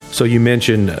So you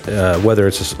mentioned whether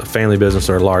it's a family business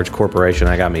or a large corporation,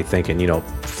 that got me thinking,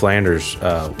 Flanders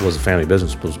was a family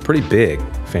business, but it was a pretty big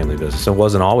family business. It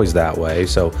wasn't always that way.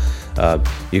 So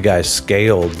you guys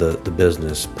scaled the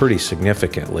business pretty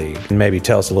significantly. And maybe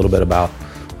tell us a little bit about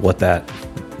what that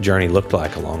journey looked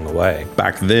like along the way.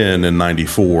 Back then in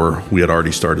 94, we had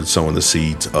already started sowing the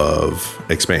seeds of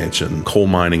expansion. Coal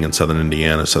mining in southern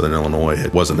Indiana, southern Illinois,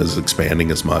 it wasn't as expanding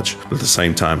as much. But at the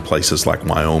same time, places like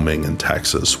Wyoming and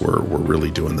Texas were really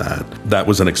doing that. That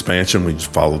was an expansion. We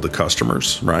just followed the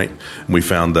customers, right? And we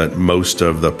found that most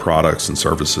of the products and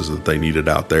services that they needed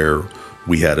out there,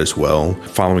 we had as well.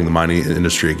 Following the mining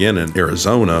industry again in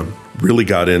Arizona, really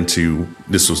got into,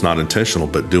 this was not intentional,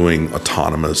 but doing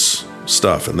autonomous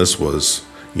stuff. And this was,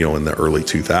 in the early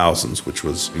 2000s, which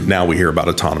was, now we hear about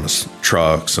autonomous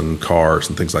trucks and cars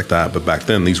and things like that. But back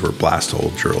then, these were blast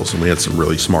hole drills. And we had some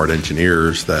really smart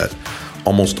engineers that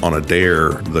almost on a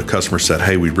dare, the customer said,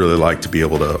 hey, we'd really like to be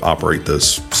able to operate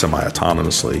this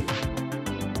semi-autonomously.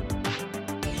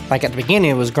 Like at the beginning,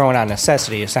 it was growing out of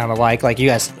necessity. It sounded like you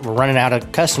guys were running out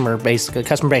of customer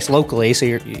base locally, so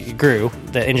you grew.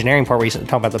 The engineering part where you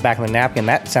talk about the back of the napkin,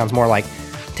 that sounds more like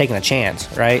taking a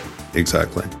chance, right?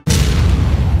 Exactly.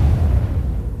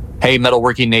 Hey,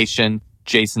 Metalworking Nation,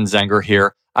 Jason Zenger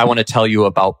here. I want to tell you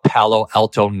about Palo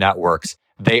Alto Networks.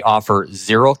 They offer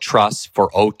zero trust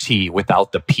for OT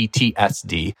without the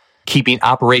PTSD. Keeping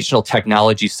operational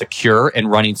technology secure and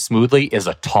running smoothly is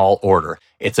a tall order.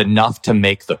 It's enough to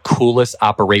make the coolest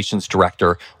operations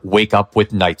director wake up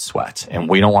with night sweats, and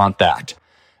we don't want that.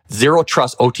 Zero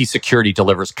Trust OT Security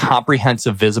delivers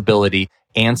comprehensive visibility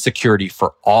and security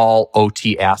for all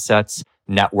OT assets,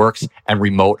 networks, and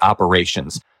remote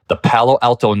operations. The Palo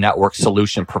Alto Network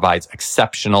solution provides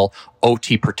exceptional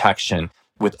OT protection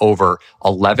with over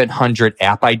 1,100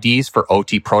 app IDs for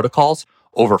OT protocols,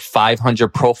 over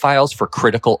 500 profiles for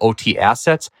critical OT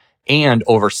assets, and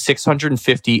over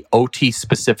 650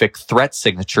 OT-specific threat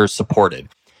signatures supported.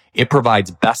 It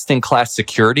provides best-in-class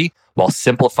security while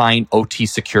simplifying OT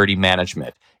security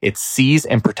management. It sees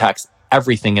and protects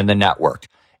everything in the network,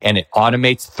 and it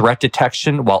automates threat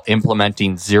detection while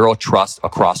implementing zero trust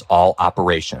across all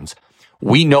operations.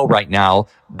 We know right now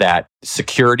that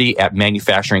security at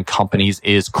manufacturing companies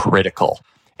is critical,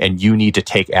 and you need to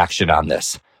take action on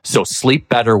this. So sleep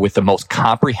better with the most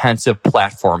comprehensive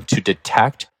platform to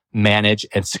detect, manage,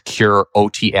 and secure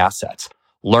OT assets.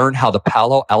 Learn how the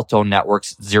Palo Alto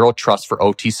Network's Zero Trust for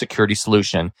OT security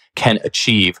solution can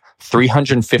achieve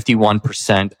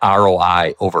 351%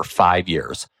 ROI over 5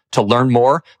 years. To learn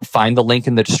more, find the link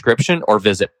in the description or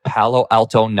visit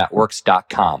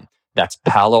paloaltonetworks.com. That's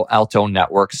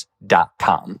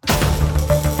paloaltonetworks.com.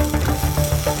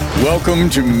 Welcome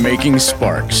to Making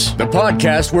Sparks, the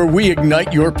podcast where we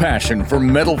ignite your passion for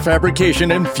metal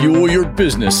fabrication and fuel your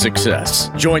business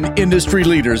success. Join industry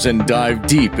leaders and dive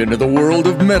deep into the world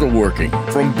of metalworking.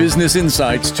 From business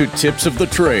insights to tips of the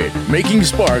trade, Making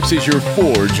Sparks is your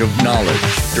forge of knowledge.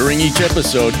 During each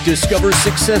episode, discover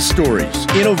success stories,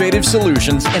 innovative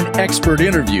solutions, and expert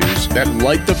interviews that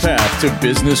light the path to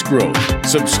business growth.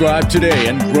 Subscribe today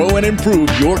and grow and improve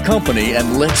your company,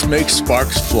 and let's make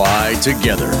sparks fly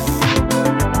together.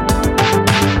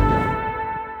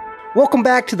 Welcome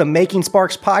back to the Making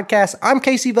Sparks podcast. I'm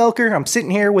Casey Velker. I'm sitting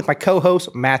here with my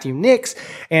co-host, Matthew Nix,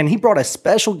 and he brought a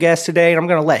special guest today, and I'm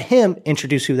going to let him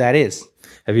introduce who that is.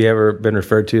 Have you ever been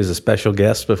referred to as a special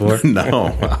guest before?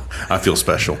 No, I feel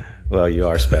special. Well, you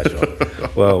are special.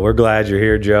 Well, we're glad you're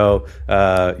here, Joe.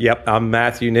 I'm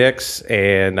Matthew Nix,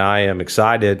 and I am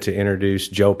excited to introduce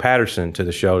Joe Patterson to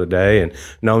the show today. And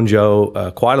known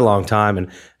Joe quite a long time,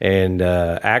 and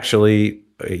actually,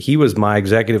 he was my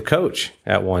executive coach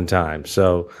at one time.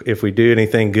 So if we do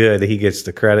anything good, he gets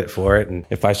the credit for it. And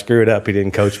if I screw it up, he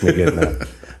didn't coach me good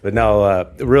enough. But no,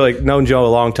 really known Joe a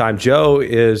long time. Joe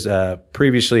is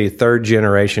previously a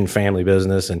third-generation family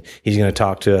business, and he's going to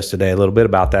talk to us today a little bit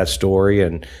about that story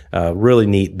and really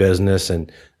neat business.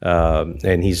 And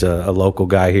he's a local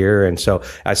guy here. And so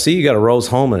I see you got a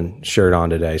Rose-Hulman shirt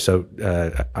on today. So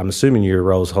I'm assuming you're a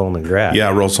Rose-Hulman grad. Yeah,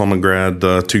 Rose-Hulman grad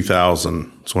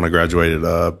 2000. That's when I graduated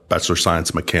Bachelor of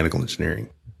Science in Mechanical Engineering.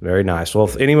 Very nice. Well,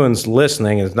 if anyone's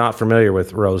listening and is not familiar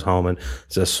with Rose-Hulman,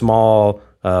 it's a small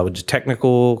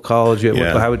technical college.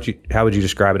 Yeah. How would you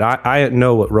describe it? I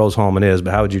know what Rose-Hulman is,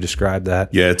 but how would you describe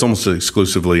that? Yeah, it's almost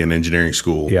exclusively an engineering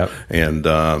school. Yep. And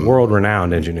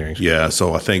world-renowned engineering school. Yeah,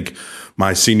 so I think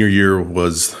my senior year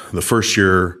was the first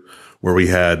year where we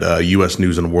had U.S.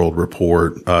 News and World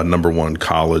Report, #1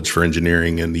 college for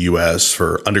engineering in the U.S.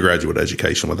 for undergraduate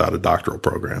education without a doctoral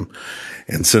program.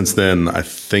 And since then, I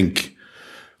think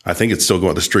I think it's still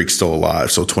going. The streak's still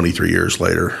alive. So 23 years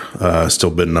later, still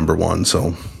been number one.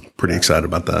 So pretty excited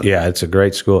about that. Yeah, it's a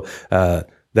great school.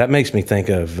 That makes me think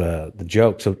of the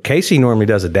joke. So Casey normally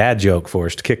does a dad joke for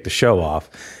us to kick the show off,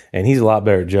 and he's a lot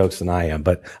better at jokes than I am.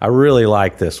 But I really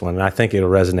like this one, and I think it'll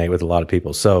resonate with a lot of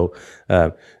people. So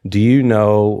do you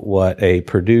know what a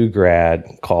Purdue grad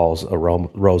calls a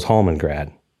Rose-Hulman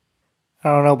grad? I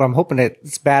don't know, but I'm hoping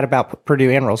it's bad about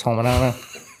Purdue and Rose-Hulman. I don't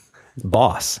know.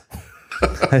 Boss.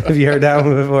 Have you heard that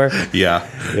one before?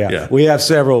 Yeah. We have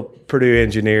several Purdue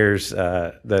engineers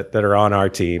that are on our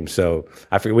team. So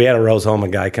I forget, we had a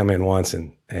Rose-Hulman guy come in once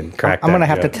and crack. I'm going to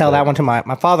have to tell that one to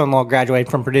my father-in-law. Graduated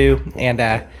from Purdue, and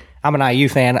I'm an IU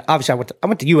fan. Obviously, I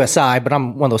went to USI, but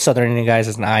I'm one of those Southern Indian guys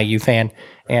as an IU fan,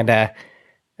 and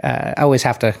I always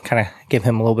have to kind of give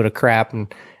him a little bit of crap.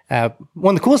 And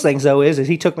one of the coolest things though is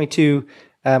he took me to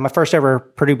my first ever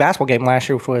Purdue basketball game last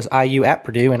year, which was IU at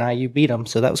Purdue, and IU beat them.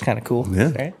 So that was kind of cool.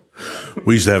 Yeah. Right?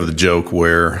 We used to have the joke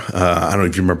where, I don't know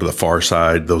if you remember The Far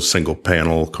Side, those single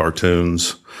panel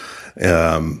cartoons.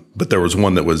 But there was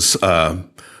one that was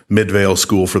Midvale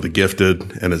School for the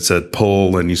Gifted, and it said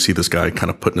pull, and you see this guy kind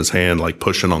of putting his hand, like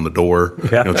pushing on the door,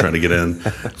 trying to get in.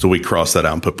 So we crossed that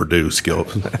out and put Purdue School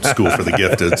for the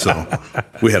Gifted. So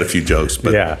we had a few jokes,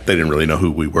 but they didn't really know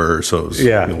who we were. So it was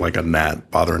like a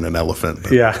gnat bothering an elephant.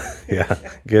 But. Yeah.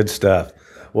 Good stuff.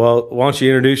 Well, why don't you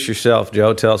introduce yourself,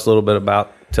 Joe? Tell us a little bit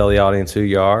tell the audience who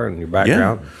you are and your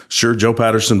background. Yeah, sure. Joe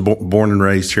Patterson, born and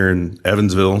raised here in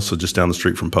Evansville, so just down the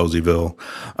street from Poseyville.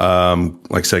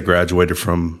 Like I said, graduated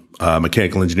from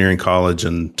Mechanical Engineering College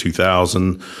in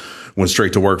 2000, went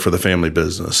straight to work for the family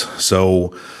business.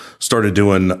 So started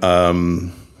doing,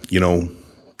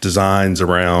 designs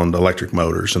around electric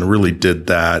motors, and really did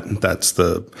that. That's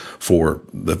for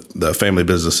the family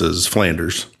businesses,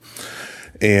 Flanders.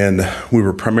 And we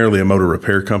were primarily a motor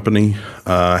repair company,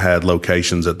 had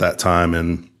locations at that time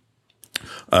in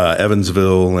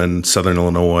Evansville and Southern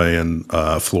Illinois and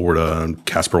Florida and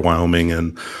Casper, Wyoming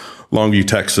and Longview,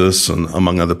 Texas, and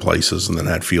among other places, and then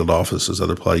had field offices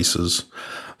other places.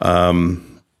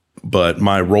 But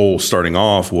my role starting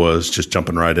off was just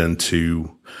jumping right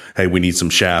into, hey, we need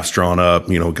some shafts drawn up,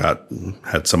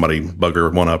 had somebody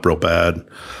bugger one up real bad,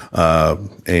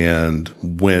 and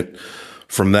went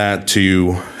from that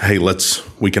to, hey,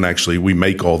 we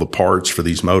make all the parts for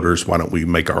these motors. Why don't we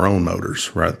make our own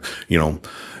motors, right?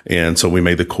 And so we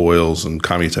made the coils and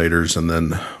commutators. And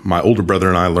then my older brother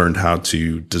and I learned how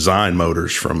to design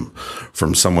motors from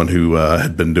someone who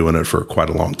had been doing it for quite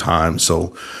a long time.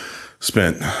 So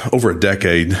spent over a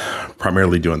decade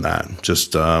primarily doing that.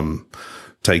 Just customer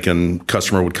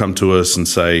would come to us and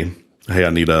say, hey, I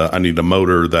need a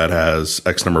motor that has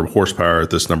X number of horsepower at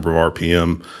this number of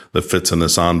RPM that fits in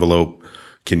this envelope.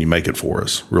 Can you make it for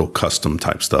us? Real custom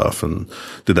type stuff, and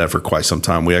did that for quite some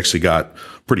time. We actually got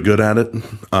pretty good at it,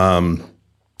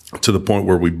 to the point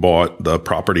where we bought the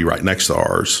property right next to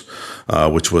ours,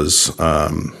 which was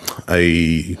a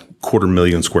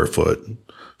 250,000 square foot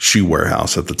shoe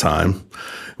warehouse at the time.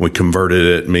 We converted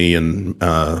it, me and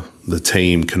the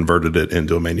team converted it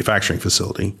into a manufacturing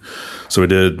facility. So we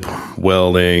did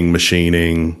welding,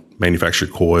 machining,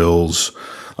 manufactured coils,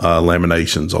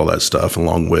 laminations, all that stuff,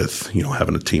 along with,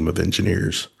 having a team of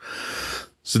engineers.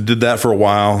 So did that for a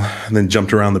while and then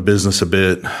jumped around the business a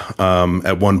bit.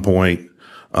 At one point,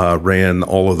 ran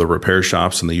all of the repair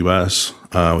shops in the U.S.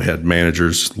 We had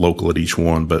managers local at each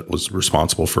one, but was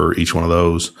responsible for each one of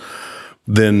those.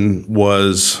 Then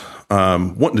was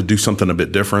wanting to do something a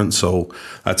bit different. So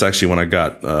that's actually when I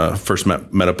got first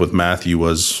met up with Matthew,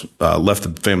 was left the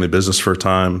family business for a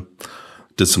time,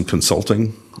 did some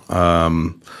consulting,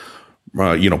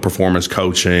 performance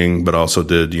coaching, but also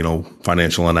did,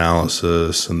 financial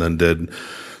analysis, and then did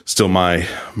still my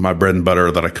bread and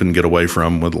butter that I couldn't get away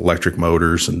from with electric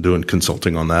motors and doing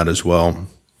consulting on that as well.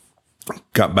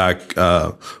 Got back,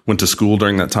 went to school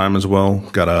during that time as well,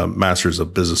 got a master's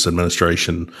of business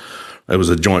administration. It was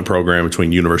a joint program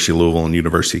between University of Louisville and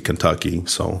University of Kentucky.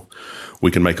 So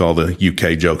we can make all the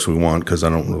UK jokes we want, because I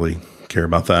don't really care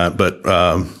about that. But,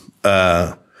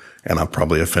 and I've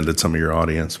probably offended some of your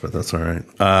audience, but that's all right.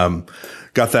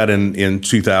 Got that in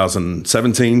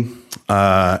 2017.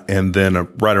 And then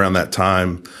right around that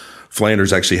time,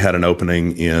 Flanders actually had an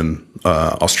opening in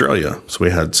Australia. So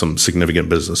we had some significant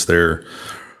business there,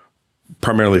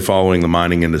 primarily following the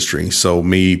mining industry. So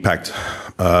packed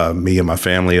me and my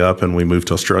family up, and we moved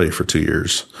to Australia for 2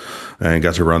 years and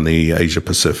got to run the Asia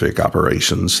Pacific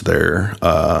operations there.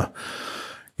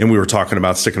 And we were talking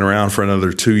about sticking around for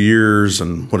another 2 years,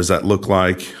 and what does that look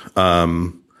like?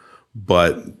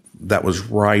 But that was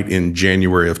right in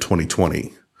January of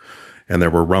 2020. and there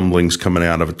were rumblings coming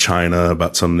out of China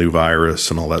about some new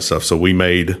virus and all that stuff. So we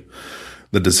made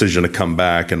the decision to come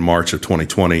back in March of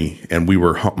 2020, and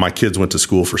my kids went to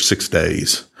school for 6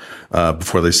 days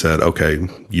before they said, okay,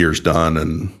 year's done,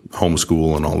 and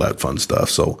homeschool and all that fun stuff.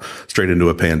 So straight into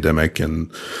a pandemic,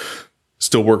 and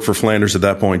still worked for Flanders at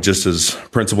that point, just as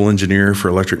principal engineer for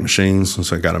electric machines. And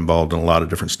so I got involved in a lot of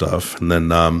different stuff. And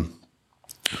then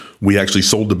we actually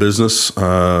sold the business,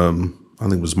 I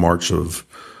think it was March of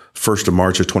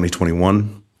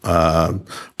 2021,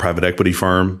 private equity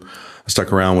firm. I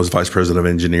stuck around, was vice president of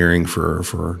engineering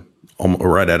for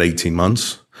right at 18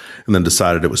 months, and then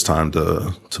decided it was time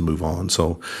to move on.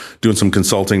 So doing some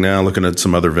consulting now, looking at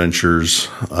some other ventures.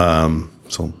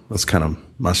 So that's kind of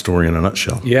my story in a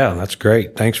nutshell. Yeah, that's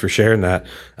great. Thanks for sharing that.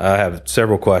 I have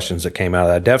several questions that came out of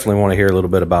that. I definitely want to hear a little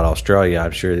bit about Australia.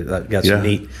 I'm sure that got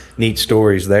some neat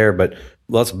stories there, but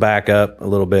let's back up a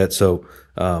little bit. So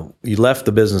you left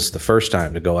the business the first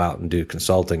time to go out and do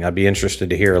consulting. I'd be interested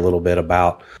to hear a little bit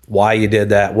about why you did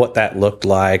that, what that looked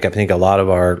like. I think a lot of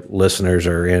our listeners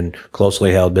are in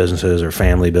closely held businesses or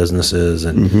family businesses,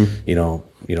 and you know,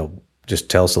 just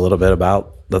tell us a little bit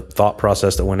about the thought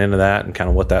process that went into that and kind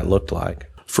of what that looked like.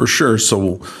 For sure.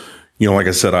 So, like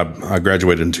I said, I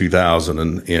graduated in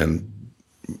 2000 and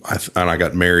I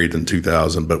got married in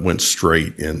 2000, but went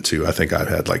straight into, I think I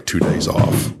had like 2 days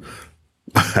off.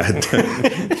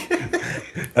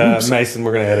 Mason,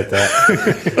 we're going to edit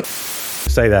that.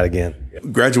 Say that again.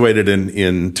 Graduated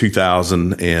in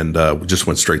 2000 and just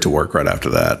went straight to work right after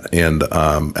that. And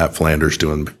at Flanders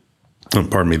doing,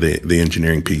 the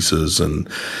engineering pieces. And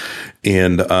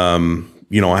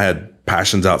I had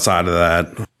passions outside of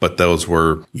that, but those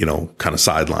were, kind of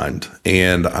sidelined.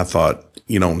 And I thought,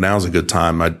 now's a good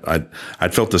time.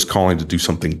 I'd felt this calling to do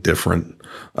something different.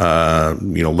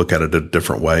 Look at it a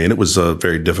different way. And it was a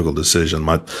very difficult decision.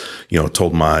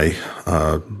 Told my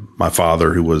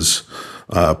father, who was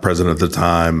president at the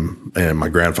time, and my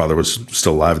grandfather was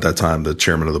still alive at that time, the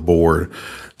chairman of the board,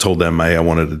 told them, hey, I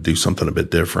wanted to do something a bit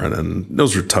different. And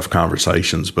those were tough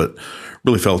conversations, but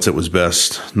really felt it was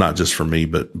best, not just for me,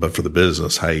 but for the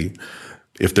business. Hey,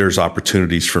 if there's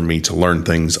opportunities for me to learn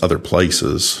things other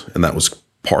places, and that was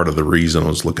part of the reason I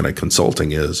was looking at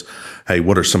consulting is, hey,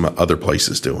 what are some other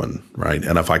places doing, right?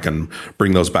 And if I can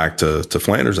bring those back to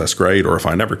Flanders, that's great. Or if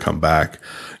I never come back,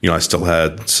 I still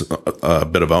had a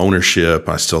bit of ownership.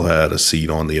 I still had a seat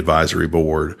on the advisory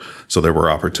board. So there were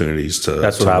opportunities to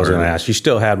That's what I was going to ask. You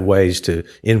still had ways to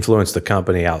influence the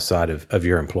company outside of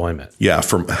your employment. Yeah.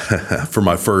 For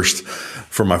my first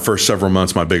several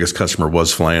months, my biggest customer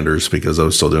was Flanders, because I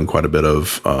was still doing quite a bit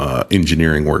of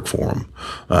engineering work for them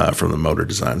from the motor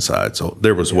design side. So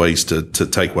there was ways to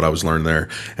take what I was learning there.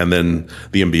 And then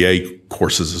the MBA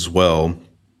courses as well.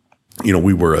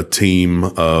 We were a team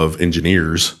of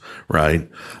engineers, right?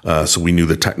 So we knew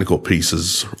the technical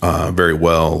pieces very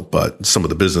well, but some of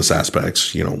the business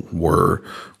aspects,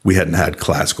 we hadn't had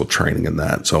classical training in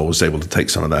that. So I was able to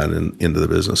take some of that into the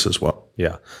business as well.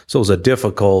 Yeah. So it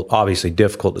was obviously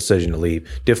difficult decision to leave,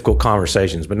 difficult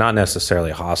conversations, but not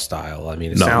necessarily hostile. I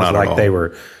mean, it sounds like they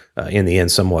were in the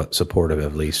end somewhat supportive,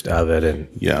 at least, of it. And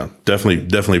yeah,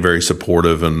 definitely very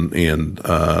supportive and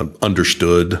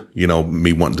understood,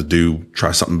 me wanting to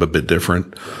try something a bit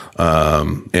different.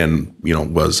 And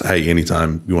was, hey,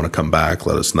 anytime you want to come back,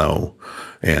 let us know.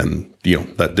 And,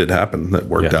 that did happen. That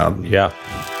worked out. Yeah.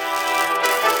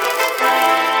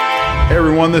 Hey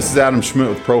everyone, this is Adam Schmidt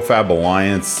with ProFab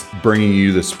Alliance, bringing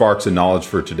you the sparks of knowledge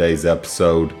for today's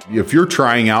episode. If you're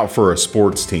trying out for a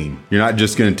sports team, you're not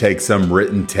just going to take some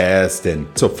written test, and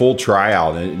it's a full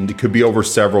tryout, and it could be over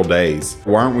several days.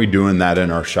 Why aren't we doing that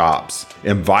in our shops?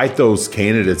 Invite those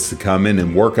candidates to come in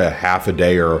and work a half a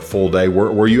day or a full day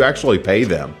where you actually pay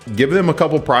them. Give them a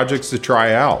couple projects to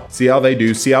try out. See how they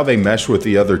do, see how they mesh with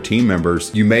the other team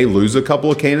members. You may lose a couple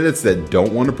of candidates that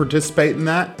don't want to participate in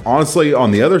that. Honestly,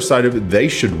 on the other side of it, they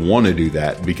should want to do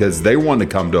that because they want to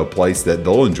come to a place that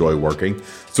they'll enjoy working.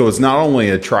 So it's not only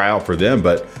a tryout for them,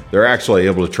 but they're actually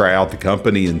able to try out the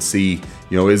company and see,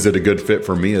 is it a good fit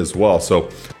for me as well? So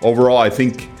overall, I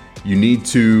think you need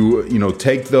to,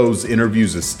 take those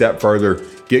interviews a step further,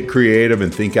 get creative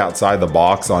and think outside the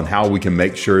box on how we can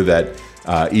make sure that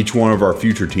each one of our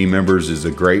future team members is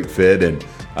a great fit and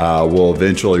will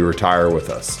eventually retire with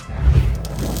us.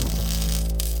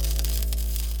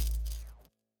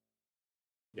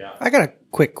 I got a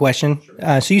quick question.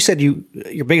 So you said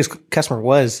your biggest customer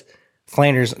was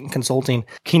Flanders Consulting.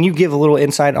 Can you give a little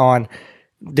insight on,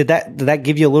 did that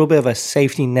give you a little bit of a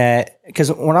safety net?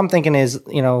 Because what I'm thinking is,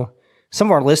 some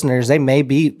of our listeners, they may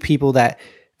be people that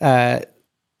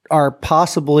are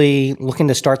possibly looking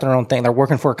to start their own thing. They're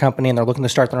working for a company and they're looking to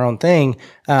start their own thing.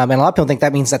 And a lot of people think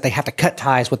that means that they have to cut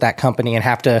ties with that company and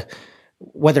have to,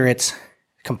 whether it's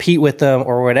compete with them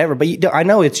or whatever. But I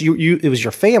know it's it was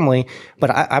your family,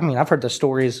 but I mean, I've heard the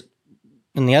stories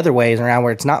in the other ways around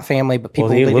where it's not family, but people.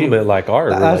 Well, a little bit like our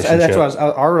relationship. That's what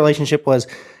our relationship was.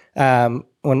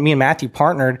 When me and Matthew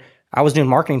partnered, I was doing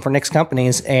marketing for Nick's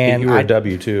companies, and you were a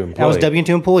W-2 employee. I was a W-2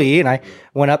 employee, and I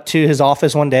went up to his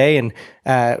office one day, and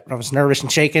I was nervous and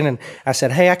shaking, and I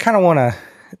said, "Hey, I kind of want to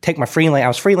take my freelance." I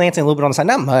was freelancing a little bit on the side.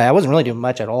 Not much. I wasn't really doing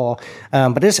much at all.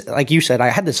 But this, like you said, I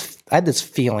had this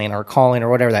feeling or calling or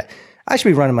whatever that I should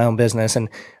be running my own business, and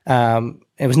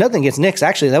it was nothing against Nick's.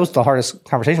 Actually, that was the hardest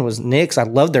conversation. Was Nick's? I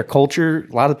loved their culture.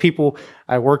 A lot of the people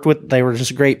I worked with, they were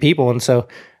just great people, and so.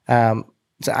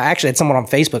 So I actually had someone on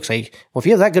Facebook say, well, if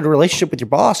you have that good a relationship with your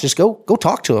boss, just go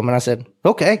talk to him. And I said,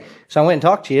 okay. So I went and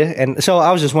talked to you. And so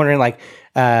I was just wondering, like,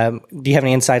 do you have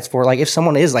any insights for, like, if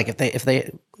someone is, like, if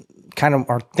they kind of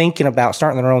are thinking about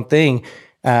starting their own thing,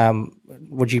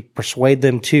 would you persuade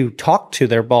them to talk to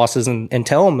their bosses and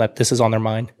tell them that this is on their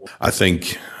mind? I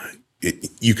think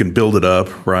you can build it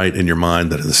up right in your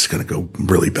mind that this is going to go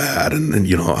really bad, and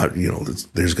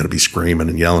there's going to be screaming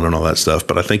and yelling and all that stuff.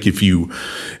 But I think if you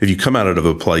come out of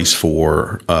a place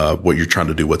for what you're trying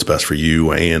to do, what's best for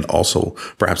you, and also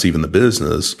perhaps even the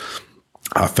business,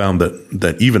 I found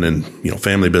that even in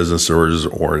family businesses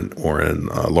or in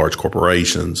large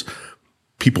corporations,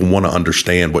 people want to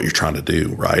understand what you're trying to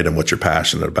do, right? And what you're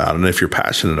passionate about. And if you're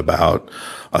passionate about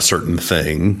a certain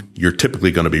thing, you're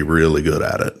typically going to be really good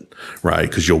at it, right?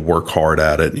 Because you'll work hard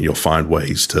at it and you'll find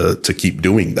ways to keep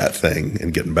doing that thing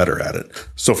and getting better at it.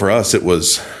 So for us, it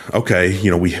was, okay,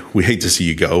 we hate to see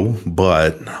you go,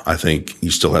 but I think you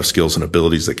still have skills and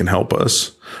abilities that can help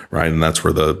us, right? And that's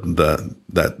where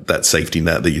that safety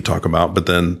net that you talk about. But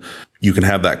then you can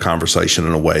have that conversation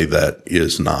in a way that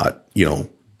is not,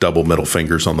 double middle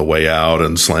fingers on the way out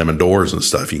and slamming doors and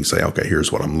stuff. You can say, okay,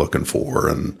 here's what I'm looking for.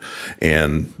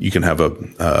 And you can have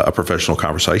a professional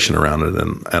conversation around it.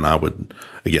 And I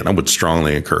would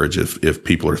strongly encourage if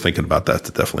people are thinking about that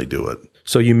to definitely do it.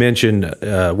 So you mentioned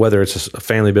whether it's a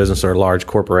family business or a large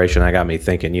corporation, I got me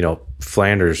thinking,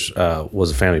 Flanders was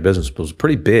a family business, but it was a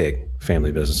pretty big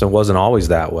family business. It wasn't always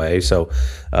that way. So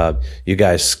you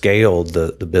guys scaled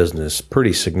the business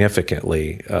pretty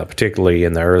significantly, particularly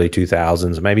in the early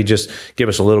 2000s. Maybe just give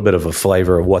us a little bit of a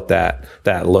flavor of what that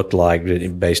looked like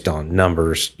based on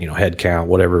numbers, head count,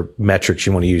 whatever metrics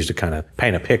you want to use to kind of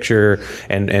paint a picture,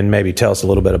 and maybe tell us a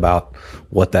little bit about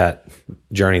what that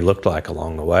journey looked like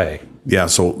along the way. Yeah.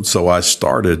 So I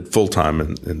started full time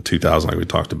in 2000, like we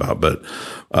talked about, but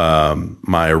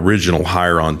my original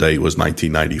hire on date was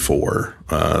 1994.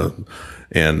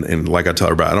 And like I tell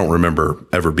everybody, I don't remember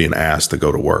ever being asked to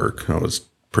go to work. I was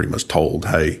pretty much told,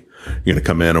 hey, you're going to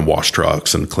come in and wash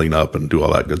trucks and clean up and do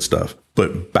all that good stuff.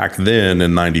 But back then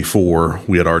in 94,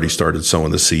 we had already started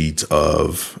sowing the seeds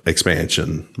of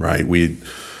expansion, right? We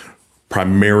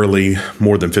primarily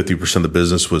more than 50% of the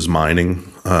business was mining.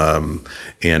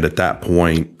 And at that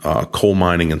point, coal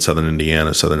mining in Southern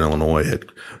Indiana, Southern Illinois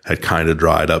had kind of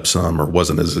dried up some or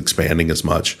wasn't as expanding as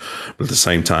much. But at the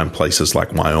same time, places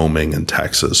like Wyoming and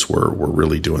Texas were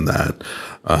really doing that,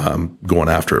 going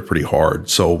after it pretty hard.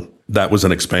 So that was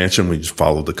an expansion. We just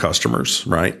followed the customers,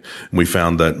 right? And we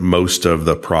found that most of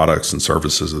the products and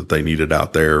services that they needed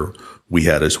out there, we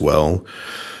had as well.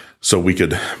 So we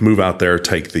could move out there,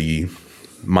 take the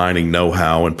mining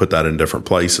know-how and put that in different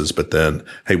places. But then,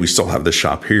 hey, we still have this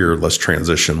shop here. Let's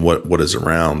transition what is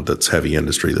around that's heavy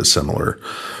industry that's similar.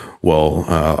 Well,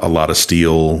 a lot of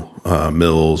steel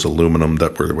mills, aluminum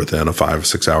that were within a 5 or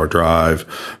 6 hour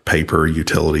drive, paper,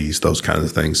 utilities, those kinds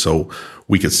of things. So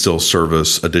we could still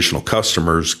service additional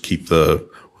customers, keep the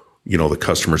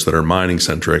customers that are mining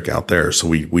centric out there. So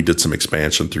we did some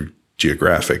expansion through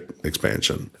geographic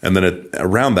expansion. And then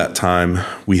around that time,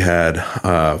 we had,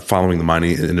 following the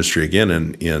mining industry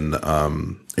again in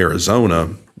Arizona,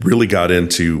 really got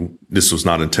into, this was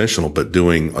not intentional, but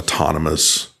doing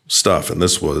autonomous stuff. And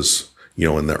this was,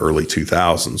 in the early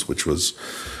 2000s, which was,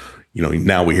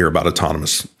 now we hear about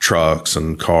autonomous trucks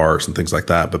and cars and things like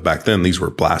that. But back then, these were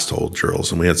blast hole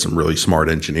drills. And we had some really smart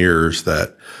engineers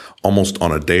that almost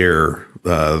on a dare,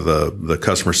 the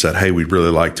customer said, hey, we'd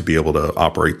really like to be able to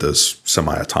operate this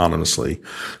semi-autonomously.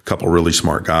 A couple of really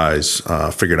smart guys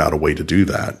figured out a way to do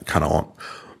that, kind of on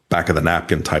back of the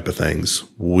napkin type of things.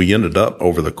 We ended up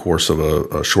over the course of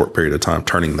a short period of time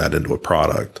turning that into a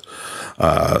product.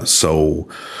 So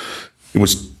It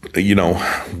was,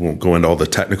 won't go into all the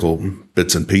technical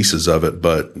bits and pieces of it,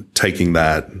 but taking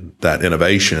that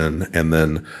innovation and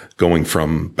then going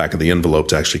from back of the envelope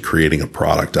to actually creating a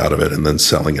product out of it and then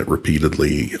selling it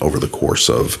repeatedly over the course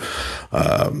of,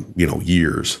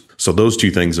 years. So those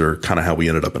two things are kind of how we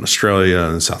ended up in Australia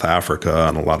and South Africa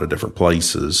and a lot of different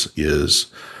places, is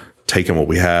taking what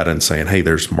we had and saying, hey,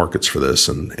 there's markets for this,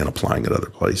 and applying it other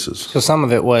places. So some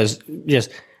of it was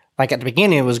just, like at the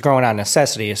beginning, it was growing out of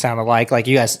necessity. It sounded like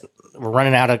you guys were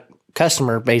running out of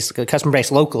customer base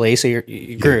locally, so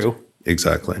you grew.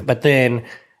 Exactly. But then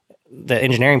the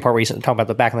engineering part where you talk about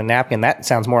the back of the napkin, that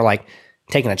sounds more like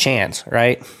taking a chance,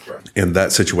 right? In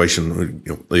that situation,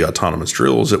 the autonomous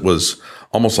drills, it was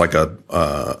almost like a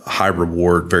high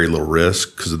reward, very low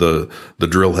risk, because the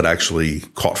drill had actually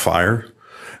caught fire,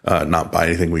 not by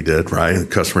anything we did, right? The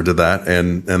customer did that,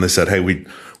 and they said, hey,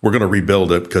 we're going to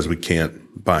rebuild it because we can't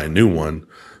buy a new one.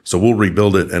 So we'll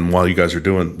rebuild it. And while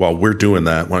we're doing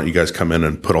that, why don't you guys come in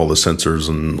and put all the sensors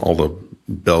and all the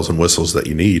bells and whistles that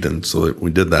you need? And so we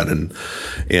did that. And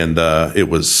it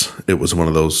was one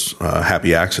of those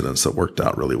happy accidents that worked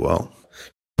out really well.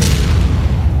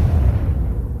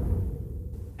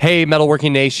 Hey,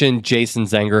 Metalworking Nation, Jason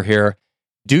Zenger here.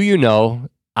 Do you know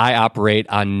I operate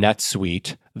on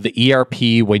NetSuite, the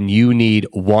ERP when you need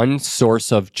one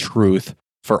source of truth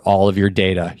for all of your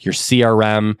data, your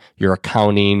CRM, your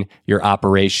accounting, your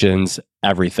operations,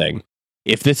 everything.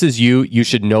 If this is you, you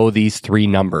should know these three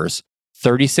numbers: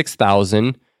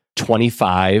 36,000,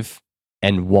 25,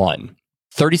 and 1.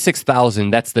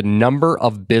 36,000, that's the number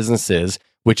of businesses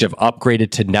which have upgraded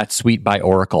to NetSuite by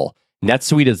Oracle.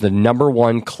 NetSuite is the number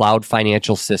one cloud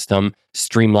financial system,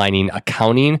 streamlining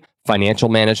accounting, financial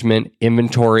management,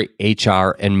 inventory,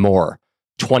 HR, and more.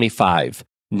 25.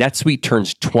 NetSuite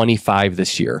turns 25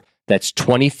 this year. That's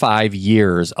 25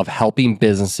 years of helping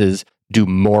businesses do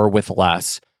more with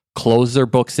less, close their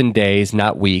books in days,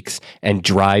 not weeks, and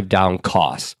drive down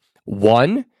costs.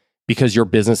 1, because your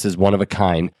business is one of a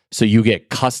kind, so you get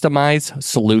customized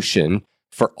solution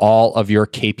for all of your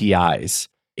KPIs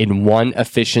in one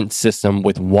efficient system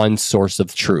with one source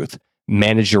of truth.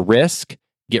 Manage your risk,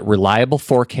 get reliable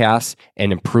forecasts,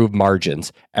 and improve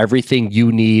margins. Everything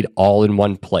you need all in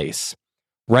one place.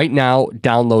 Right now,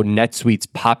 download NetSuite's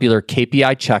popular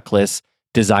KPI checklist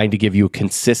designed to give you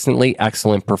consistently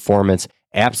excellent performance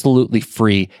absolutely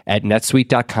free at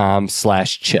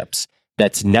netsuite.com/chips.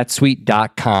 That's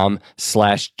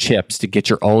netsuite.com/chips to get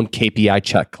your own KPI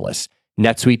checklist.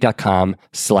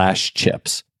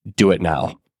 netsuite.com/chips. Do it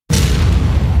now.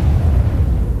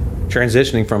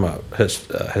 Transitioning from a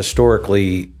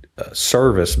historically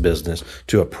service business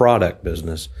to a product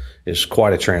business is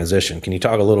quite a transition. Can you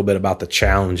talk a little bit about the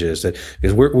challenges that,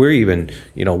 because we're even,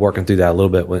 working through that a little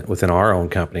bit within our own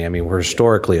company. I mean, we're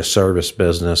historically a service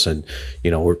business, and,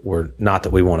 we're not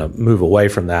that we want to move away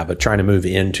from that, but trying to move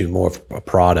into more of a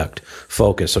product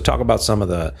focus. So talk about some of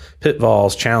the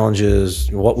pitfalls, challenges.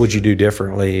 What would you do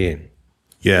differently?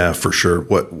 Yeah, for sure.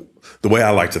 The way I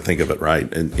like to think of it, right?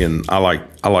 And I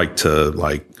like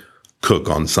to cook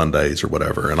on Sundays or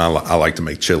whatever, and I like to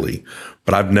make chili,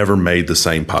 but I've never made the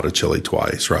same pot of chili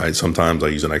twice, right? Sometimes I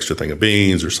use an extra thing of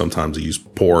beans, or sometimes I use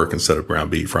pork instead of ground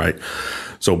beef, right?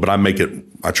 So, but I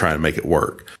try and make it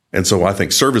work. And so I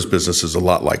think service business is a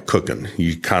lot like cooking.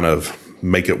 You kind of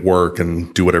make it work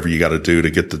and do whatever you got to do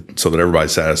to get so that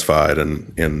everybody's satisfied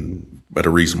and at a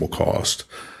reasonable cost.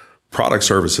 Product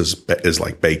services is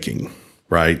like baking,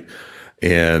 right?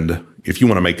 And if you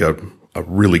want to make a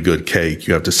really good cake,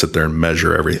 you have to sit there and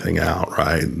measure everything out,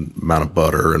 right? Amount of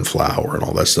butter and flour and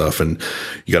all that stuff. And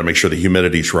you got to make sure the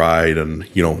humidity's right, and,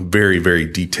 very, very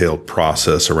detailed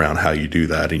process around how you do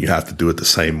that. And you have to do it the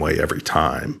same way every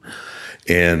time.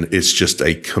 And it's just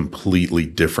a completely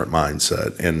different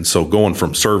mindset. And so going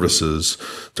from services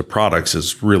to products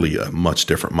is really a much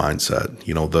different mindset.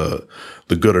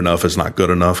 The good enough is not good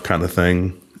enough kind of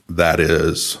thing. That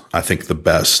is, I think, the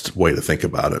best way to think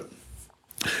about it.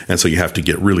 And so you have to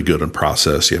get really good on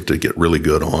process. You have to get really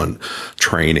good on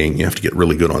training. You have to get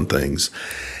really good on things.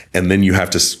 And then you have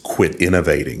to quit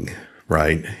innovating,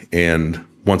 right? And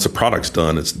once a product's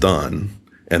done, it's done.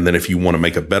 And then if you want to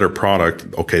make a better product,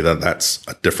 okay, that's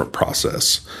a different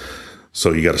process.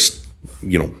 So you got to,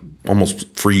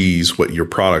 almost freeze what your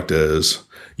product is.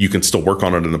 You can still work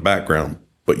on it in the background,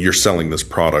 but you're selling this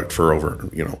product for over,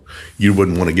 you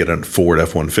wouldn't want to get a Ford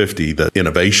F-150 that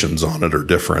innovations on it are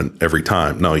different every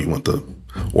time. No, you want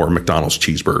or McDonald's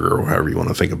cheeseburger, or however you want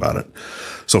to think about it.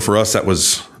 So for us, that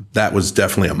was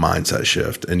definitely a mindset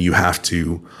shift. And you have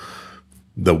to,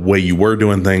 the way you were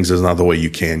doing things is not the way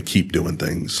you can keep doing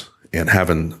things. And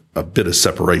having a bit of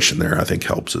separation there, I think,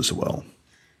 helps as well.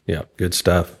 Yeah, good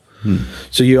stuff.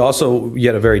 So you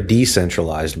had a very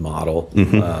decentralized model.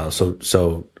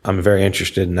 So I'm very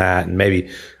interested in that. And maybe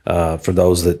for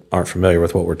those that aren't familiar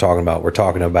with what we're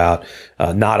talking about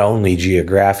not only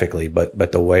geographically,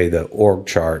 but the way the org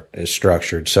chart is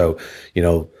structured. So,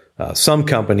 some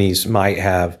companies might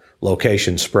have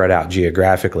locations spread out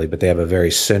geographically, but they have a very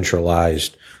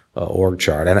centralized org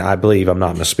chart. And I believe, I'm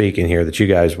not misspeaking here, that you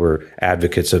guys were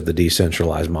advocates of the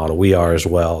decentralized model. We are as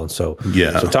well. And so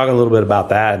talk a little bit about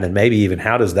that, and then maybe even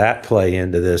how does that play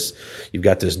into this? You've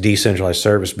got this decentralized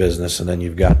service business, and then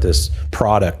you've got this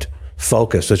product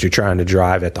focus that you're trying to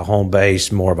drive at the home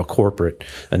base, more of a corporate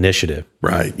initiative.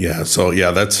 Right. Yeah. So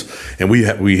and we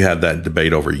had that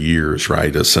debate over years,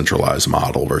 right? A centralized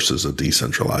model versus a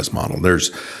decentralized model.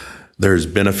 There's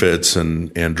benefits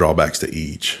and drawbacks to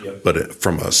each, but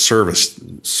from a service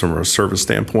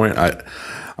standpoint,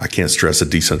 I can't stress a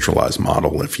decentralized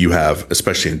model. If you have,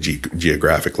 especially in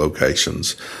geographic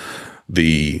locations,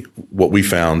 what we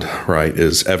found, right,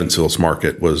 is Evansville's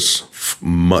market was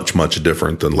much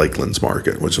different than Lakeland's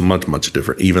market, which is much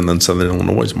different, even than Southern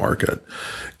Illinois' market.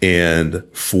 And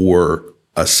for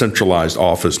a centralized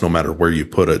office, no matter where you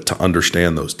put it, to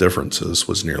understand those differences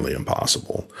was nearly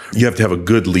impossible. You have to have a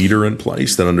good leader in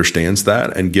place that understands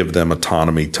that and give them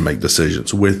autonomy to make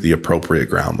decisions with the appropriate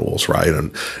ground rules, right?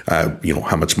 And,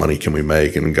 how much money can we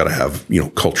make? And got to have,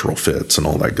 cultural fits and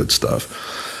all that good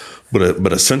stuff.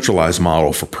 But a centralized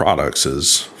model for products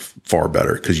is far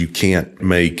better because you can't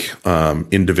make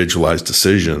individualized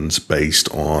decisions based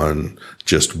on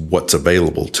just what's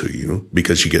available to you,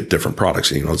 because you get different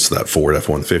products. It's that Ford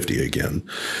F-150 again.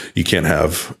 You can't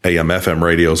have AM, FM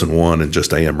radios in one and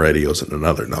just AM radios in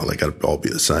another. No, they got to all be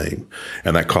the same.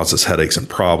 And that causes headaches and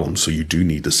problems. So you do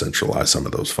need to centralize some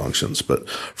of those functions. But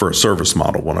for a service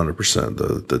model,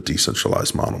 100%, the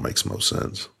decentralized model makes most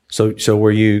sense. So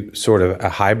were you sort of a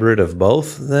hybrid of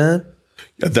both then?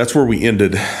 That's where we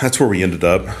ended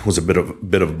up, was a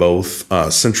bit of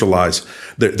both. Centralized.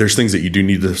 There's things that you do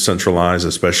need to centralize,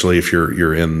 especially if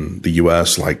you're in the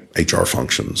U.S., like HR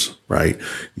functions, right?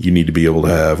 You need to be able to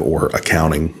have, or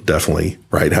accounting, definitely,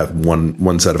 right? Have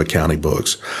one set of accounting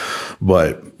books.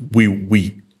 But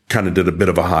we kind of did a bit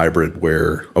of a hybrid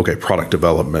where, product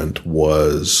development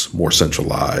was more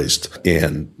centralized,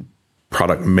 and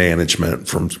product management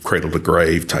from cradle to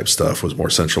grave type stuff was more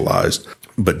centralized,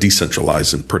 but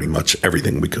decentralized in pretty much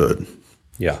everything we could.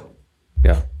 Yeah.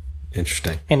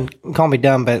 Interesting. And call me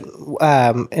dumb, but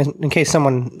in case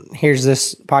someone hears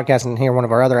this podcast and hear one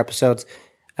of our other episodes,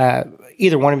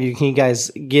 either one of you, can you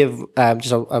guys give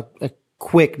just a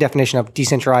quick definition of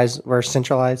decentralized versus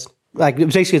centralized? Like,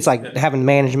 basically, it's like having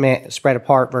management spread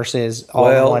apart versus all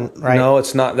in one, right? No,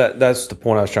 it's not. That's the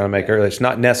point I was trying to make earlier. It's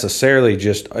not necessarily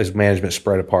just as management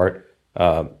spread apart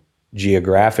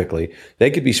geographically. They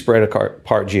could be spread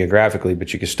apart geographically,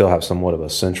 but you could still have somewhat of a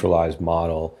centralized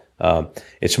model.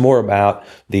 It's more about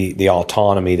the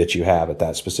autonomy that you have at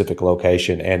that specific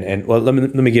location. And well, let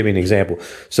me give you an example.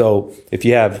 So if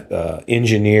you have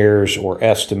engineers or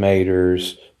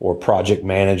estimators or project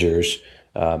managers,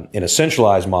 in a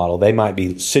centralized model, they might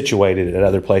be situated at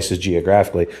other places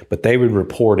geographically, but they would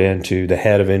report into the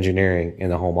head of engineering in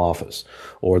the home office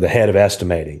or the head of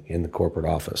estimating in the corporate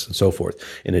office and so forth.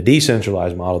 In a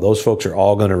decentralized model, those folks are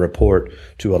all going to report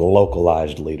to a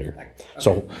localized leader.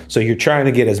 So you're trying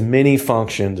to get as many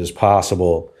functions as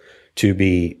possible to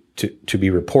be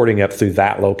reporting up through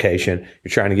that location.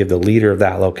 You're trying to give the leader of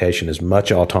that location as much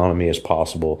autonomy as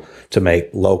possible to make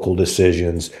local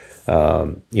decisions,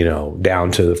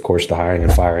 down to, of course, the hiring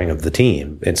and firing of the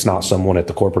team. It's not someone at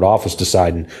the corporate office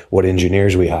deciding what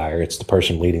engineers we hire. It's the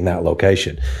person leading that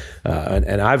location.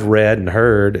 And I've read and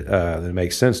heard, that it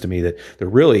makes sense to me that there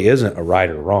really isn't a right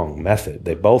or wrong method.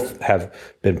 They both have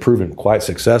been proven quite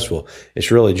successful.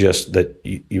 It's really just that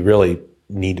you really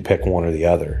need to pick one or the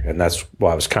other. And that's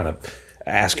why I was kind of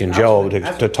asking Joe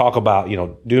to talk about,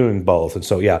 doing both. And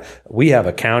so, we have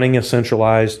accounting is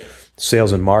centralized.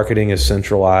 Sales and marketing is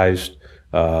centralized,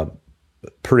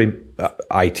 pretty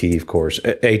IT, of course,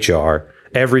 HR.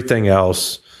 Everything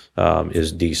else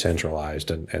is decentralized,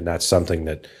 and that's something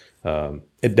that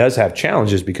it does have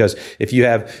challenges, because if you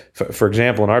have, for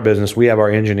example, in our business, we have our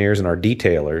engineers and our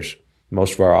detailers.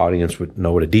 Most of our audience would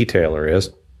know what a detailer is.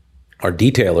 Our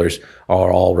detailers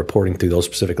are all reporting through those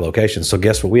specific locations. So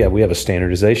guess what we have? We have a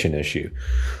standardization issue.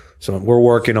 So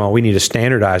we need to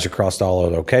standardize across all our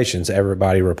locations.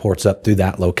 Everybody reports up through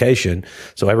that location.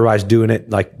 So everybody's doing it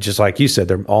just like you said,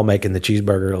 they're all making the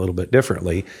cheeseburger a little bit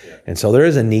differently. And so there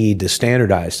is a need to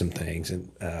standardize some things.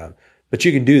 But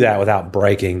you can do that without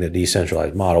breaking the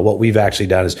decentralized model. What we've actually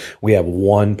done is we have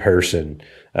one person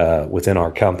within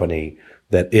our company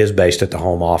that is based at the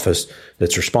home office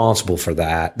that's responsible for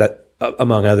that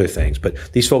among other things. But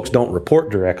these folks don't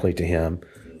report directly to him,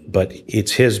 but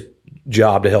it's his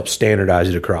job to help standardize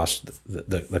it across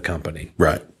the company.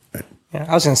 Right. Yeah,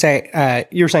 I was going to say,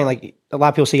 you were saying like a lot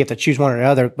of people say you have to choose one or the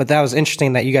other, but that was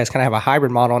interesting that you guys kind of have a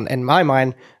hybrid model. And in my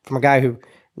mind, from a guy who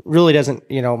really doesn't,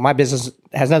 my business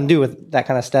has nothing to do with that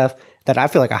kind of stuff, that I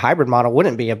feel like a hybrid model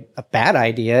wouldn't be a bad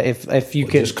idea if you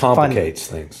could. It just complicates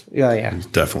things. Yeah.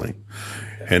 Definitely.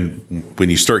 And when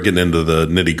you start getting into the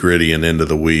nitty gritty and into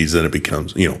the weeds, then it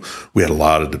becomes, we had a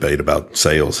lot of debate about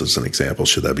sales as an example.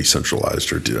 Should that be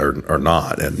centralized or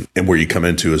not? And where you come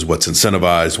into is what's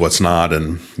incentivized, what's not.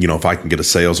 And, if I can get a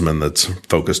salesman that's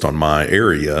focused on my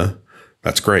area,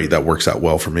 that's great. That works out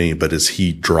well for me. But is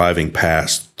he driving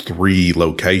past 3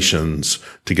 locations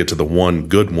to get to the one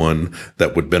good one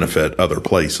that would benefit other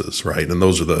places? Right. And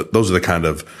those are the kind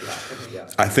of,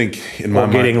 I think in my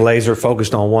mind, getting laser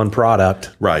focused on one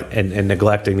product, right, and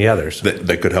neglecting the others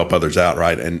that could help others out,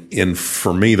 right? And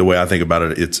for me, the way I think about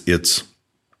it, it's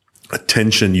a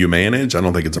tension you manage. I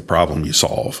don't think it's a problem you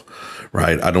solve,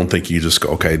 right? I don't think you just go,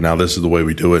 okay, now this is the way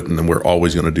we do it, and then we're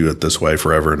always going to do it this way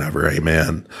forever and ever.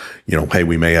 Amen. Hey,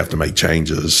 we may have to make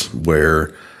changes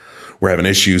where we're having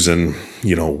issues, and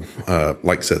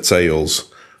like I said,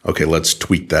 sales. Okay, let's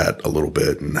tweak that a little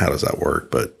bit, and how does that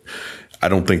work? But I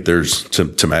don't think there's,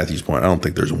 to Matthew's point, I don't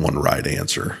think there's one right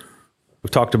answer. We've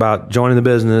talked about joining the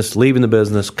business, leaving the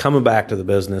business, coming back to the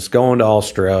business, going to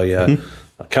Australia,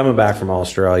 coming back from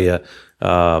Australia.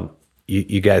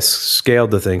 You guys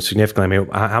scaled the thing significantly. I mean,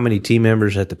 how many team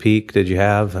members at the peak did you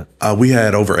have? We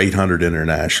had over 800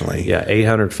 internationally. Yeah,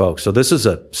 800 folks. So this is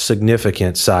a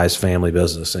significant size family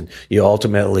business, and you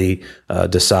ultimately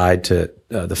decide to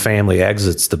the family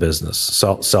exits the business,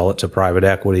 sell it to private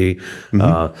equity.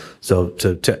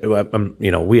 So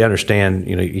we understand.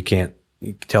 You can't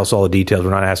tell us all the details.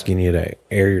 We're not asking you to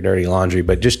air your dirty laundry,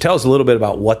 but just tell us a little bit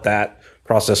about what that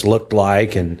process looked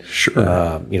like, and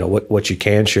sure. What you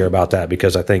can share about that,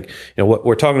 because I think what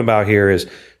we're talking about here is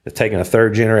taking a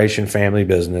 3rd generation family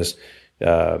business,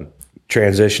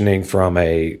 transitioning from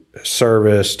a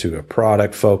service to a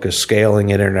product focus, scaling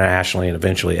it internationally, and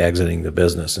eventually exiting the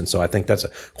business. And so I think that's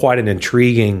quite an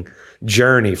intriguing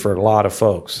journey for a lot of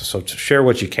folks. So to share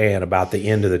what you can about the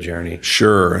end of the journey.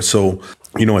 Sure. So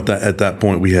at that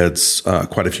point, we had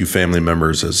quite a few family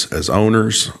members as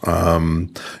owners.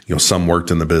 Some worked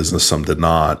in the business, some did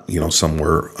not. Some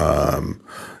were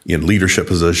in leadership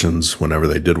positions whenever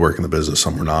they did work in the business,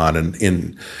 some were not.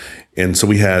 And so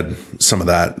we had some of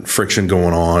that friction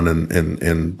going on,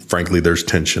 and frankly, there's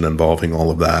tension involving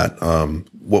all of that.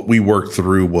 What we worked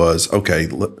through was, okay,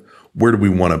 where do we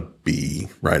want to be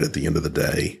right at the end of the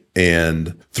day?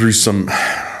 And through some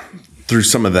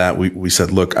of that, we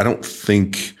said, look, I don't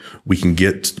think we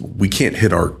can't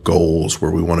hit our goals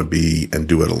where we want to be and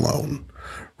do it alone,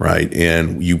 right?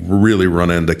 And you really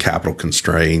run into capital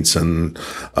constraints and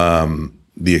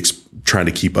trying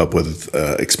to keep up with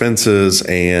expenses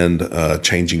and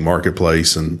changing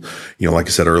marketplace. And, like I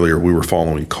said earlier, we were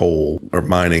following coal or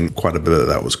mining. Quite a bit of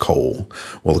that was coal.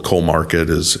 Well, the coal market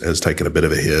has taken a bit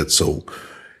of a hit. So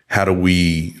how do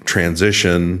we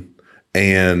transition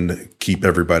and keep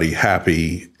everybody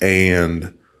happy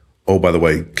and, oh, by the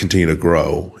way, continue to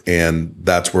grow? And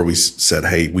that's where we said,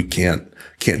 hey, we can't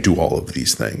do all of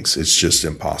these things. It's just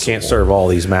impossible. Can't serve all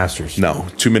these masters. No,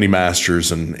 too many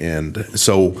masters. And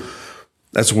so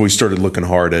that's when we started looking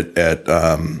hard at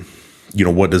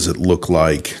what does it look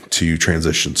like to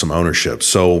transition some ownership?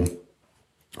 So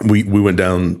we went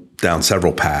down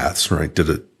several paths, right?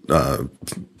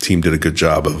 Team did a good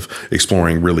job of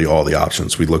exploring really all the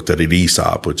options. We looked at an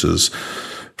ESOP, which is,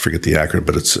 I forget the acronym,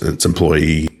 but it's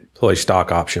employee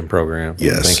stock option program.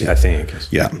 Yes. I think.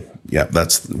 Yeah.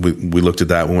 We looked at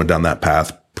that. We went down that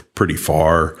path pretty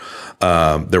far.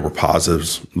 There were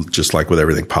positives, just like with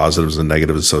everything, positives and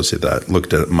negatives associated with that.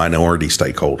 Looked at minority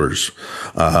stakeholders,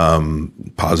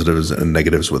 positives and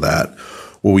negatives with that.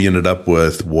 What we ended up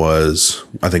with was,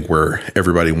 I think, where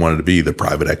everybody wanted to be, the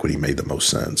private equity made the most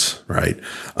sense, right?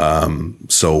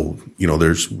 So,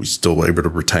 we still were able to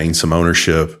retain some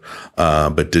ownership,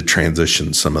 but did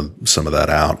transition some of that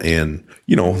out. And,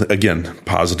 again,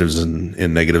 positives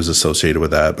and negatives associated with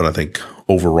that. But I think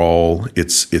overall,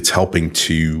 it's helping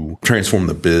to transform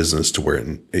the business to where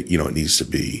it needs to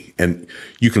be. And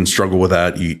you can struggle with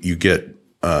that. You get,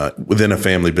 within a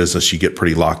family business, you get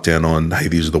pretty locked in on, hey,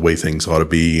 these are the way things ought to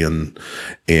be, and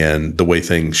the way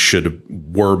things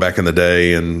were back in the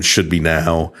day and should be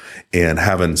now. And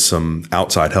having some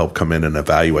outside help come in and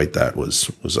evaluate that was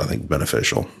I think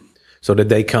beneficial. So did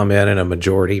they come in a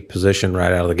majority position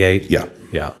right out of the gate? Yeah.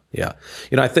 Yeah.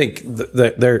 I think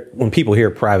that when people hear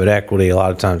private equity, a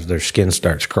lot of times their skin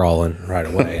starts crawling right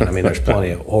away. And I mean, there's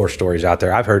plenty of horror stories out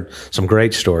there. I've heard some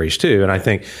great stories too. And I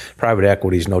think private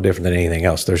equity is no different than anything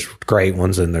else. There's great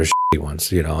ones and there's shitty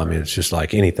ones, I mean, it's just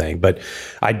like anything. But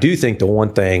I do think the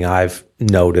one thing I've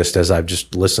noticed as I've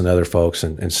just listened to other folks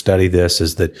and studied this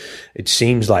is that it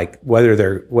seems like whether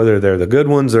they're the good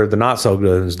ones or the not so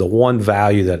good ones, the one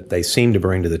value that they seem to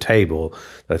bring to the table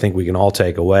that I think we can all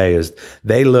take away is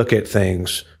they look at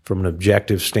things from an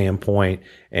objective standpoint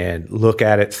and look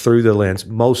at it through the lens,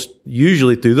 most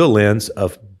usually through the lens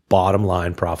of bottom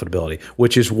line profitability,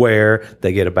 which is where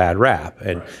they get a bad rap.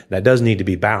 And that does need to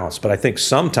be balanced. But I think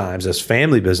sometimes as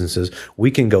family businesses,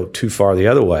 we can go too far the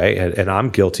other way. And I'm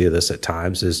guilty of this at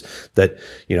times, is that,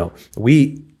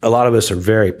 a lot of us are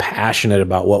very passionate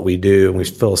about what we do and we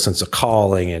feel a sense of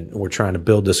calling and we're trying to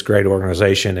build this great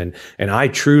organization. And I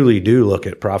truly do look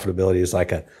at profitability as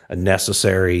like a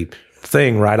necessary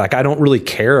thing, right? Like I don't really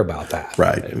care about that.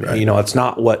 Right. It's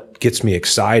not what gets me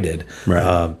excited.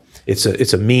 Right.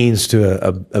 It's a means to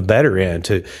a better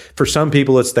end. For some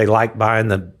people, they like buying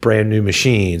the brand new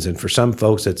machines, and for some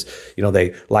folks, it's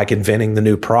they like inventing the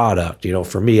new product.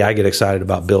 For me, I get excited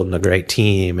about building a great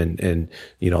team and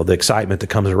the excitement that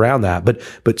comes around that.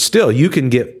 But still, you can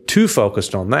get too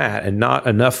focused on that and not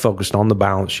enough focused on the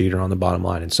balance sheet or on the bottom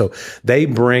line. And so they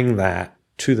bring that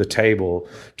to the table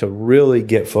to really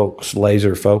get folks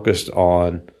laser focused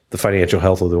on the financial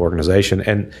health of the organization,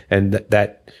 and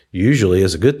that usually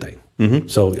is a good thing. Mm-hmm.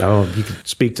 So I don't know if you could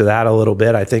speak to that a little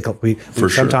bit. I think we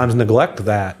sometimes neglect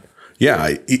that. Yeah,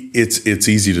 it's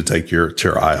easy to take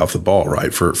your eye off the ball,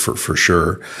 right? For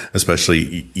sure.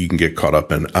 Especially you can get caught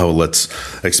up in, let's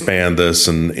expand this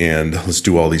and let's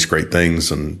do all these great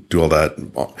things and do all that.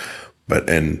 But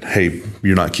hey,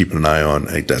 you're not keeping an eye on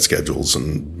debt schedules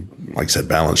and, like I said,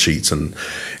 balance sheets and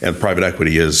private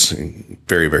equity is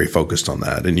very, very focused on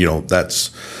that. And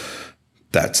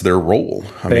that's their role.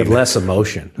 They have less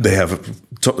emotion. They have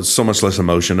so much less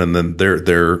emotion, and then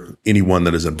they're anyone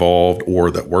that is involved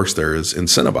or that works there is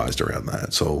incentivized around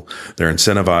that. So they're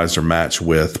incentivized or matched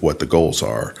with what the goals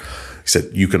are. He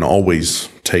said you can always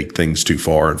take things too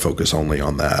far and focus only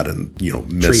on that, and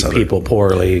miss treat people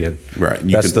poorly, and right.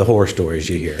 And that's the horror stories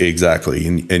you hear. Exactly,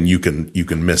 and you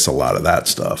can miss a lot of that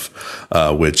stuff,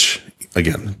 which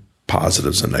again,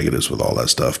 positives and negatives with all that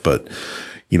stuff. But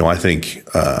I think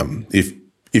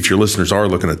if your listeners are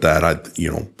looking at that,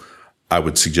 I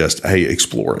would suggest, hey,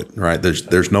 explore it, right?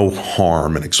 There's no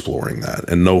harm in exploring that,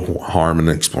 and no harm in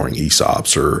exploring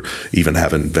ESOPs or even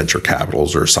having venture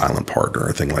capitals or a silent partner or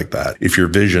a thing like that. If your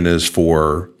vision is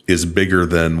bigger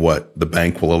than what the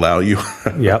bank will allow you.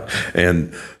 Yep.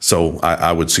 And so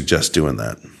I would suggest doing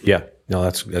that. Yeah. No,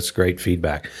 that's great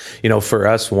feedback. For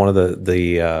us, one of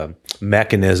the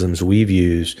mechanisms we've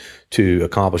used to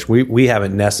accomplish, we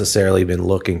haven't necessarily been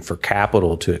looking for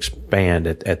capital to expand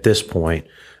at this point.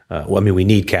 We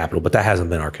need capital, but that hasn't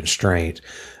been our constraint.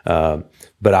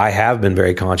 But I have been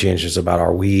very conscientious about,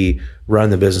 are we run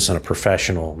the business in a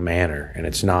professional manner? And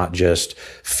it's not just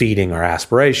feeding our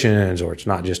aspirations, or it's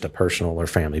not just a personal or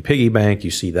family piggy bank.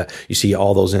 You see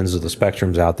all those ends of the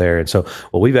spectrums out there. And so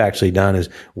what we've actually done is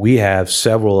we have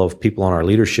several of people on our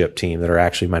leadership team that are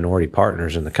actually minority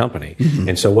partners in the company. Mm-hmm.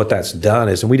 And so what that's done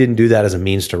is, and we didn't do that as a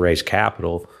means to raise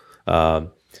capital,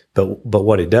 but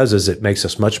what it does is it makes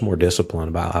us much more disciplined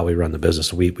about how we run the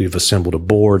business. We've assembled a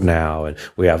board now, and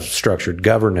we have structured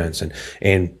governance,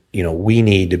 and we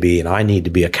need to be, and I need to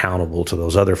be accountable to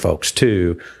those other folks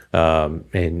too,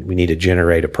 and we need to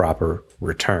generate a proper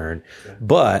return.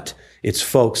 But it's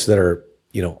folks that are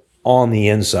on the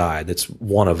inside, that's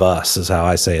one of us, is how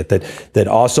I say it, that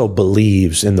also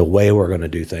believes in the way we're going to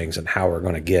do things and how we're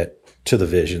going to get to the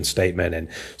vision statement. And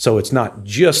so it's not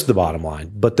just the bottom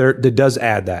line, but there does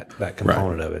add that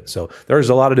component of it. So there's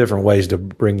a lot of different ways to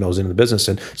bring those into the business.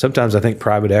 And sometimes I think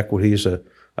private equity is a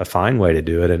fine way to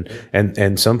do it.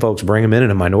 And some folks bring them in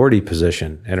a minority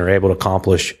position and are able to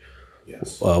accomplish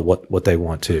what they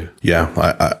want to. Yeah,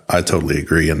 I totally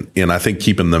agree. And I think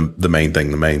keeping the main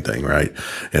thing, right?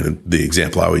 And the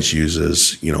example I always use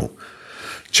is,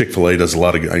 Chick-fil-A does a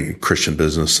lot of Christian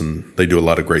business, and they do a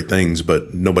lot of great things,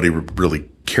 but nobody really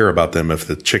care about them if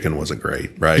the chicken wasn't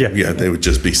great, right? Yeah, they would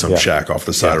just be some shack off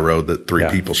the side of the road that three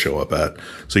people show up at.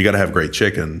 So you got to have great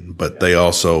chicken, but they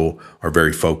also are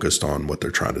very focused on what they're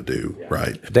trying to do,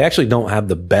 right? They actually don't have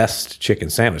the best chicken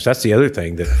sandwich. That's the other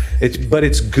thing but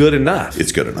it's good enough.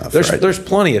 It's good enough. There's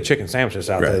plenty of chicken sandwiches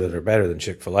out there that are better than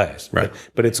Chick-fil-A's, right?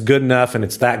 But it's good enough, and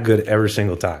it's that good every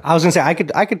single time. I was gonna say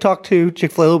I could talk to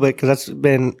Chick-fil-A a little bit because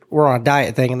we're on a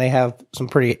diet thing, and they have some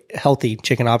pretty healthy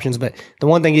chicken options. But the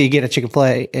one thing you get at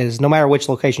Chick-fil-A is no matter which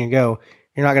location you go,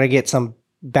 you're not gonna get some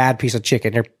bad piece of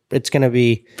chicken. It's going to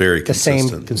be very the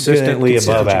consistent. same, consistently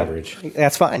above average.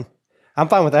 That's fine. I'm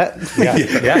fine with that.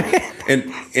 Yeah.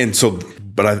 And so,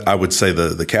 but I would say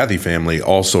the Cathy family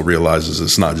also realizes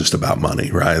it's not just about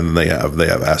money, right? And they have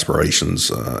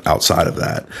aspirations outside of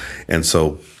that. And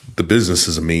so the business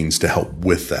is a means to help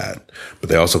with that. But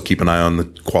they also keep an eye on the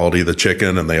quality of the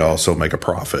chicken, and they also make a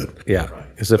profit. Yeah.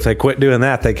 Because if they quit doing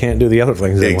that, they can't do the other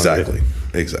things they want to do.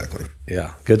 Exactly.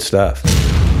 Yeah. Good stuff.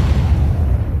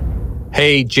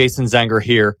 Hey, Jason Zenger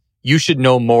here. You should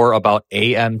know more about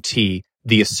AMT,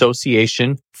 the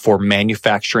Association for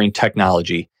Manufacturing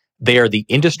Technology. They are the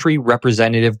industry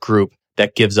representative group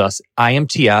that gives us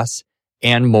IMTS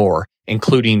and more,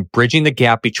 including bridging the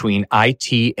gap between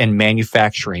IT and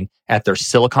manufacturing at their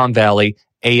Silicon Valley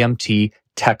AMT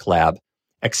Tech Lab,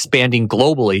 expanding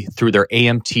globally through their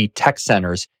AMT Tech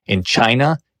Centers in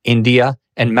China, India,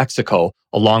 and Mexico,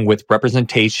 along with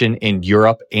representation in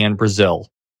Europe and Brazil.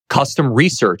 Custom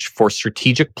research for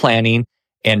strategic planning,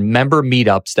 and member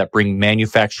meetups that bring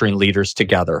manufacturing leaders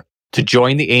together. To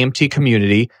join the AMT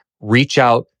community, reach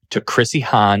out to Chrissy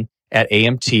Hahn at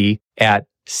AMT at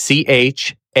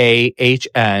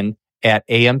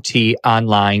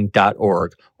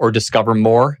CHAHN@amtonline.org or discover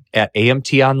more at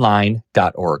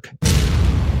amtonline.org.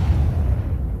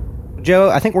 Joe,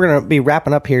 I think we're going to be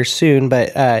wrapping up here soon,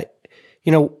 but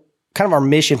kind of our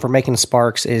mission for Making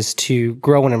Sparks is to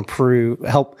grow and improve,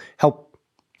 help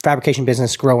fabrication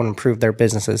business grow and improve their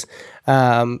businesses.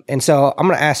 And so I'm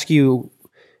going to ask you,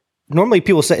 normally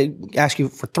people ask you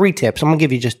for 3 tips. I'm going to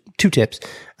give you just 2 tips.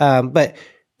 But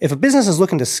if a business is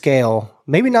looking to scale,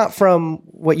 maybe not from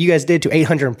what you guys did to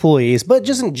 800 employees, but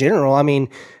just in general, I mean,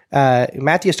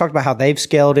 Matthew has talked about how they've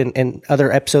scaled in other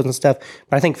episodes and stuff.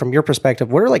 But I think from your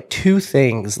perspective, what are 2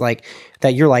 things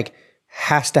that you're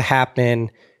has to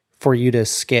happen for you to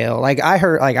scale? I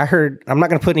heard, I'm not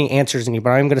going to put any answers in you,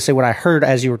 but I'm going to say what I heard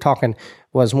as you were talking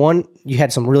was, one, you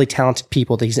had some really talented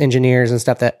people, these engineers and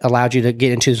stuff that allowed you to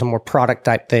get into some more product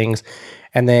type things.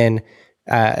 And then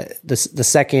the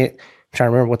second, I'm trying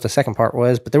to remember what the second part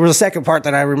was, but there was a second part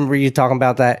that I remember you talking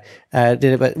about that did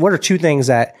it. But what are 2 things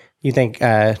that you think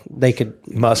they could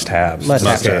must have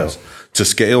to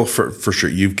scale for sure?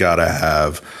 You've got to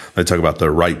have, I talk about the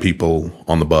right people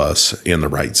on the bus in the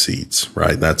right seats,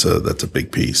 right? That's a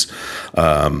big piece.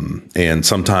 And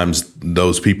sometimes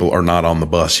those people are not on the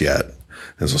bus yet.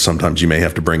 And so sometimes you may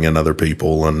have to bring in other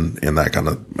people and that kind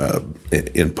of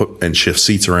input and shift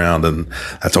seats around, and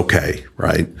that's okay,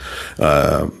 right?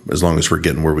 As long as we're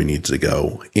getting where we need to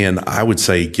go. And I would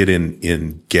say get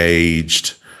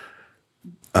engaged,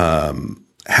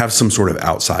 have some sort of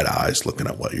outside eyes looking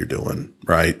at what you're doing,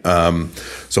 right?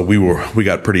 So we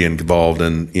got pretty involved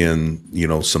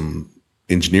in some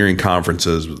engineering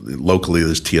conferences locally.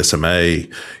 There's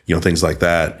TSMA, things like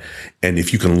that. And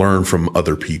if you can learn from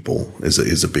other people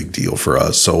is a big deal for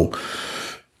us. So,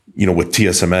 with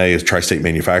TSMA, as Tri-State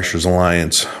Manufacturers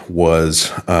Alliance was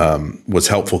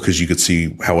helpful because you could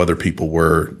see how other people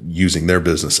were using their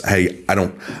business. Hey,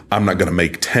 I'm not going to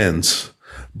make tents,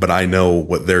 but I know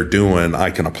what they're doing. I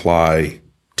can apply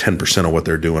 10% of what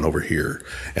they're doing over here,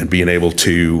 and being able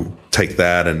to take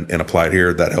that and apply it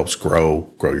here, that helps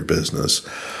grow your business.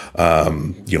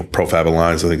 Profab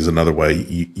Alliance, I think, is another way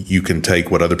you can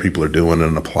take what other people are doing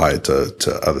and apply it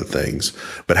to other things.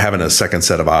 But having a second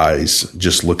set of eyes,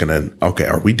 just looking at, okay,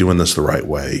 are we doing this the right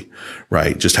way?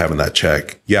 Right. Just having that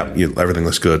check. Yeah. Everything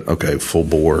looks good. Okay. Full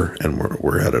bore, and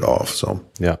we're headed off. So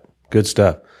yeah, good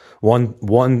stuff.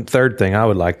 One third thing I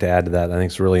would like to add to that, I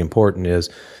think is really important, is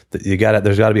that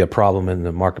there's got to be a problem in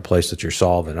the marketplace that you're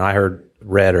solving. I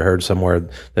read or heard somewhere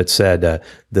that said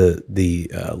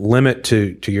the limit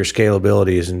to your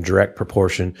scalability is in direct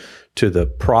proportion to the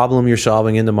problem you're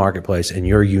solving in the marketplace and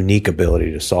your unique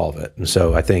ability to solve it. And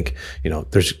so I think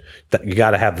you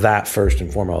got to have that first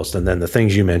and foremost, and then the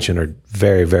things you mentioned are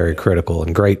very, very critical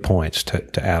and great points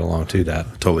to add along to that.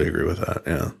 Totally agree with that.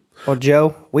 Yeah. Well,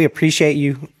 Joe, we appreciate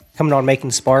you coming on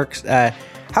Making Sparks.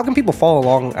 How can people follow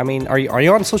along? I mean, are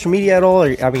you on social media at all?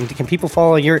 Or, I mean, can people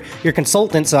follow your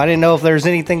consultant? So I didn't know if there's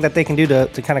anything that they can do to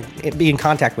kind of be in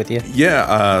contact with you.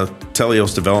 Yeah,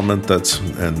 Telios Development.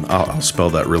 And I'll spell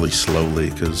that really slowly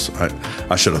because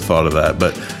I should have thought of that.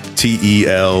 But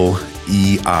TELEIOS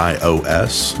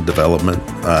Development,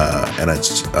 and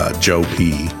it's Joe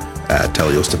P at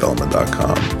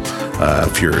TeliosDevelopment.com.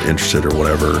 If you're interested or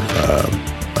whatever.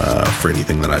 For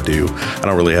anything that I do, I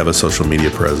don't really have a social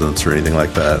media presence or anything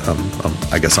like that.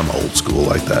 I guess I'm old school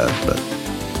like that. But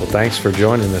well, thanks for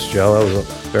joining us, Joe. That was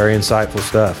very insightful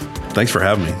stuff. Thanks for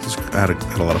having me. I had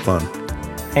a lot of fun.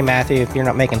 Hey, Matthew, if you're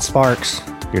not making sparks,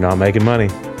 you're not making money.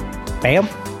 Bam.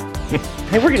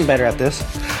 Hey, we're getting better at this.